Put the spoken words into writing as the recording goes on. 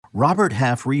Robert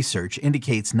Half research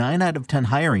indicates 9 out of 10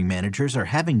 hiring managers are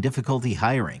having difficulty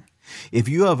hiring. If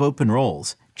you have open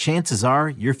roles, chances are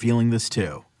you're feeling this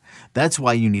too. That's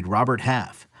why you need Robert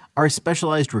Half. Our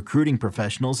specialized recruiting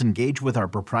professionals engage with our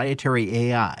proprietary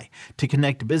AI to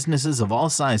connect businesses of all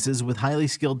sizes with highly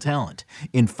skilled talent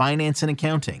in finance and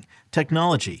accounting,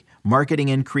 technology, marketing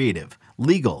and creative,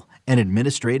 legal, and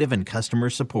administrative and customer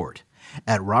support.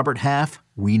 At Robert Half,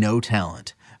 we know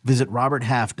talent. Visit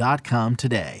roberthalf.com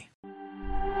today.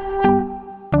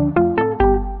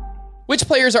 Which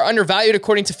players are undervalued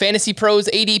according to Fantasy Pros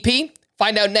ADP?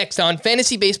 Find out next on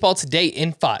Fantasy Baseball Today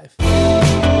in 5.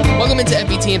 Welcome into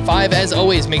FBT in 5. As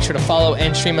always, make sure to follow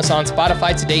and stream us on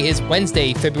Spotify. Today is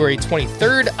Wednesday, February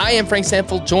 23rd. I am Frank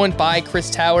Stanfield, joined by Chris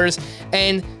Towers.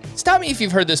 And stop me if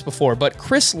you've heard this before, but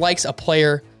Chris likes a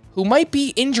player who might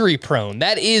be injury prone.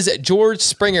 That is George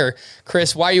Springer.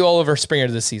 Chris, why are you all over Springer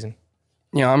this season?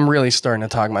 You know, I'm really starting to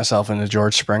talk myself into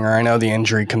George Springer. I know the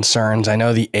injury concerns, I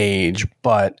know the age,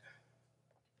 but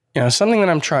you know, something that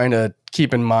I'm trying to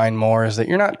keep in mind more is that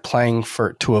you're not playing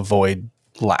to avoid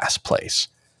last place.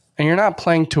 And you're not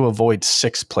playing to avoid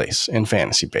sixth place in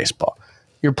fantasy baseball.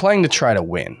 You're playing to try to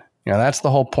win. You know, that's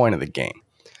the whole point of the game.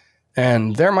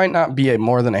 And there might not be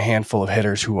more than a handful of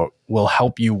hitters who will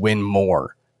help you win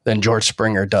more than George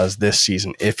Springer does this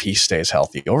season if he stays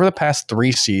healthy. Over the past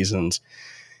 3 seasons,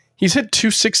 he's hit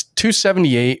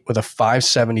 278 with a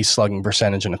 570 slugging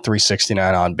percentage and a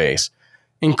 369 on base,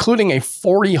 including a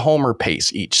 40 homer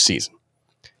pace each season.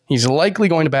 He's likely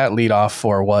going to bat leadoff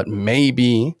for what may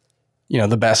be, you know,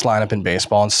 the best lineup in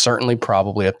baseball, and certainly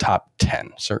probably a top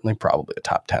 10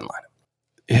 lineup.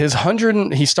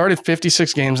 He started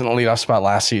 56 games in the leadoff spot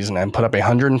last season and put up a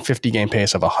 150 game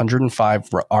pace of 105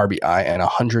 RBI and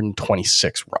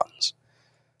 126 runs.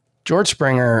 George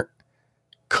Springer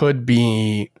could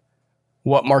be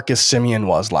what Marcus Semien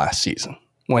was last season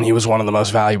when he was one of the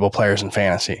most valuable players in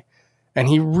fantasy. And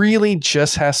he really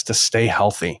just has to stay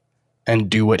healthy and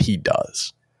do what he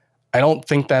does. I don't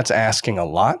think that's asking a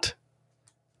lot,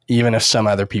 even if some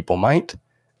other people might.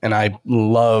 And I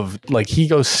love, he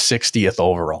goes 60th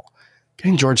overall.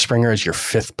 Getting George Springer as your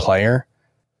 5th player,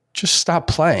 just stop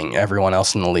playing everyone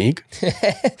else in the league.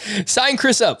 Sign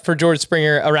Chris up for George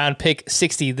Springer around pick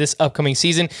 60 this upcoming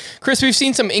season. Chris, we've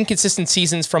seen some inconsistent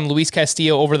seasons from Luis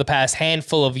Castillo over the past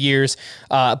handful of years,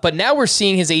 but now we're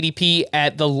seeing his ADP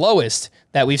at the lowest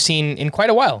that we've seen in quite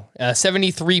a while,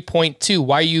 73.2.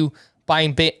 Why are you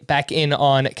buying back in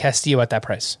on Castillo at that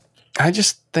price? I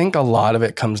just think a lot of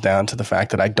it comes down to the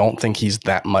fact that I don't think he's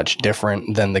that much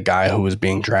different than the guy who was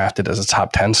being drafted as a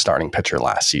top 10 starting pitcher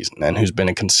last season and who's been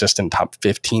a consistent top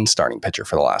 15 starting pitcher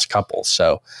for the last couple.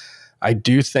 So I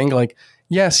do think,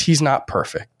 yes, he's not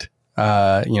perfect.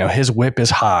 His whip is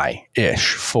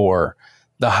high-ish for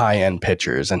the high-end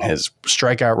pitchers, and his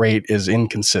strikeout rate is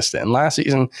inconsistent. And last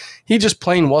season, he just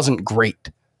plain wasn't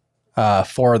great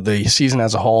for the season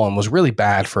as a whole and was really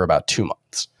bad for about 2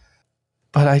 months.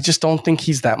 But I just don't think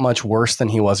he's that much worse than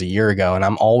he was a year ago. And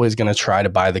I'm always going to try to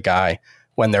buy the guy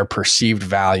when their perceived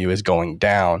value is going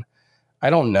down. I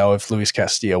don't know if Luis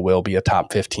Castillo will be a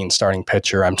top 15 starting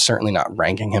pitcher. I'm certainly not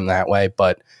ranking him that way.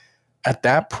 But at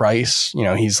that price, you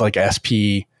know, he's like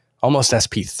almost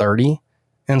SP 30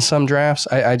 in some drafts.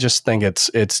 I just think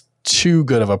it's too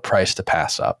good of a price to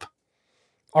pass up.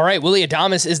 All right, Willy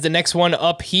Adames is the next one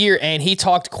up here, and he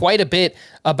talked quite a bit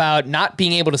about not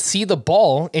being able to see the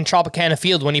ball in Tropicana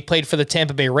Field when he played for the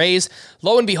Tampa Bay Rays.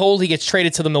 Lo and behold, he gets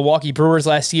traded to the Milwaukee Brewers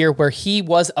last year, where he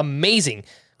was amazing.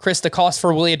 Chris, the cost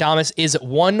for Willy Adames is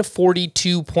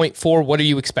 $142.4. What are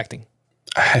you expecting?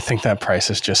 I think that price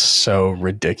is just so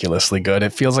ridiculously good.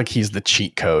 It feels like he's the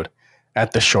cheat code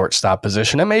at the shortstop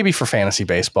position, and maybe for fantasy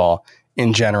baseball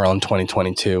in general in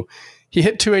 2022. He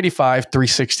hit 285,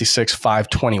 366,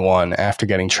 521 after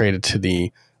getting traded to the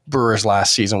Brewers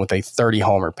last season with a 30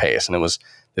 homer pace. And it was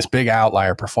this big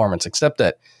outlier performance, except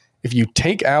that if you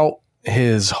take out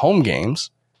his home games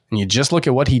and you just look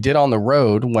at what he did on the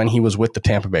road when he was with the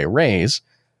Tampa Bay Rays,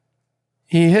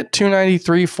 he hit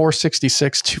 293,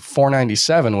 466,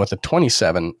 497 with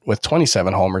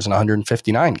 27 homers in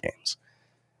 159 games.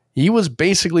 He was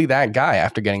basically that guy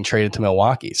after getting traded to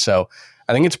Milwaukee. So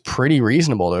I think it's pretty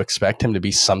reasonable to expect him to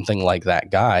be something like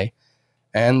that guy.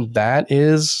 And that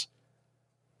is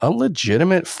a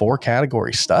legitimate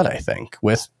 4-category stud, I think,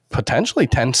 with potentially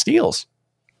 10 steals.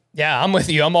 Yeah, I'm with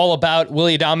you. I'm all about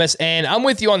Willy Adames, and I'm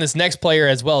with you on this next player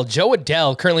as well. Jo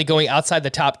Adell, currently going outside the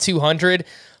top 200,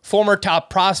 former top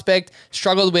prospect,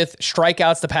 struggled with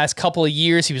strikeouts the past couple of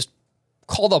years. He was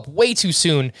called up way too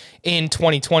soon in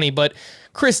 2020. But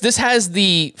Chris, this has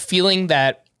the feeling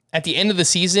that at the end of the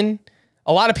season,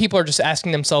 a lot of people are just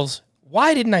asking themselves,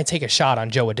 why didn't I take a shot on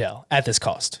Joe Adell at this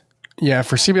cost? Yeah,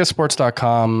 for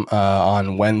CBSSports.com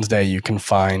on Wednesday, you can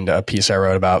find a piece I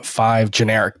wrote about 5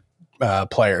 generic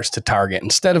players to target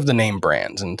instead of the name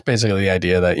brands. And it's basically the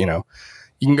idea that,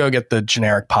 you can go get the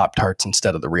generic Pop-Tarts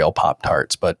instead of the real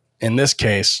Pop-Tarts. But in this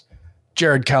case,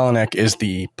 Jarred Kelenic is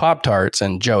the Pop-Tarts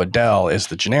and Joe Adell is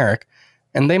the generic.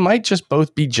 And they might just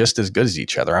both be just as good as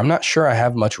each other. I'm not sure I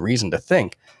have much reason to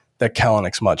think that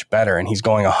Kelenic's much better, and he's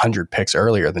going 100 picks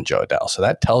earlier than Joe Adell. So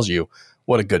that tells you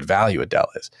what a good value Adell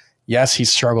is. Yes,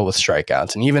 he's struggled with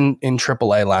strikeouts, and even in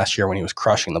AAA last year when he was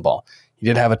crushing the ball, he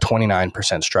did have a 29%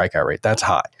 strikeout rate. That's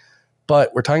high.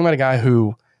 But we're talking about a guy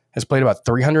who has played about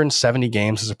 370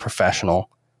 games as a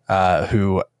professional,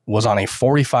 who was on a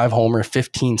 45 homer,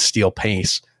 15 steal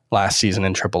pace last season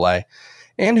in AAA,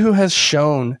 and who has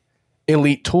shown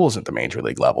elite tools at the major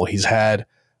league level. He's had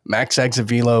max exit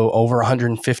velo over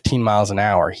 115 miles an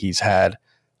hour. He's had,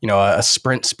 a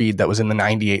sprint speed that was in the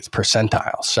 98th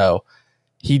percentile. So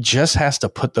he just has to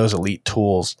put those elite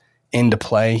tools into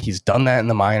play. He's done that in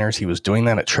the minors. He was doing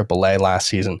that at AAA last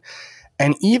season.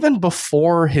 And even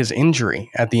before his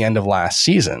injury at the end of last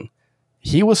season,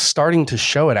 he was starting to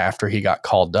show it after he got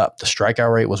called up. The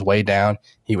strikeout rate was way down.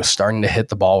 He was starting to hit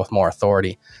the ball with more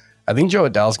authority. I think Joe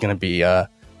Adell is going to be a,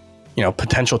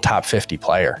 potential top 50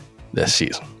 player this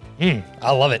season. I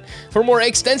love it. For more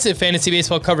extensive fantasy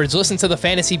baseball coverage, listen to the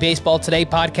Fantasy Baseball Today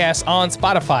podcast on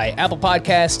Spotify, Apple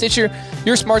Podcasts, Stitcher,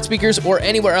 your smart speakers, or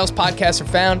anywhere else podcasts are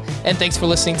found. And thanks for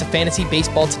listening to Fantasy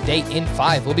Baseball Today in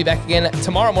 5. We'll be back again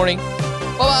tomorrow morning.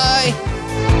 Bye-bye.